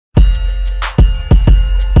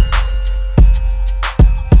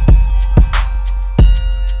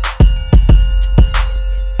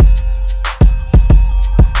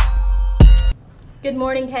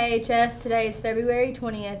morning, KHS. Today is February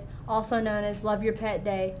 20th, also known as Love Your Pet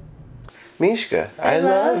Day. Mishka, I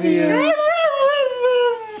love you.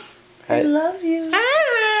 I love you.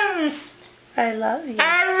 I love you.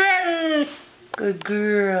 Good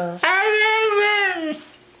girl. I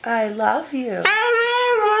love you.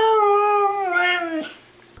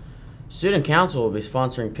 Student Council will be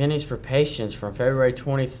sponsoring Pennies for Patients from February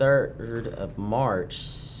 23rd of March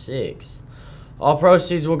 6th. All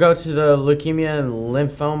proceeds will go to the Leukemia and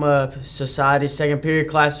Lymphoma Society. Second period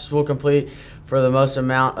classes will complete for the most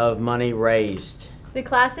amount of money raised. The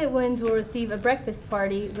class that wins will receive a breakfast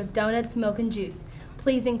party with donuts, milk, and juice.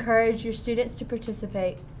 Please encourage your students to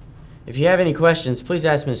participate. If you have any questions, please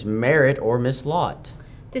ask Ms. Merritt or Ms. Lott.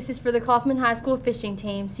 This is for the Kaufman High School fishing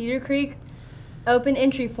team. Cedar Creek open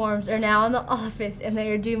entry forms are now in the office and they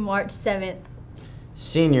are due March 7th.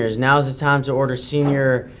 Seniors, now is the time to order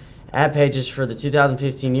senior ad pages for the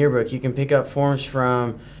 2015 yearbook. You can pick up forms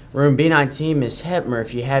from room B19, Ms. Hepmer.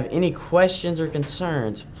 If you have any questions or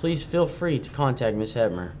concerns, please feel free to contact Ms.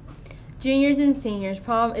 Hepmer. Juniors and seniors,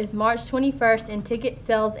 prom is March 21st and ticket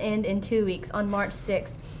sales end in 2 weeks on March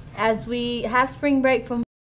 6th. As we have spring break from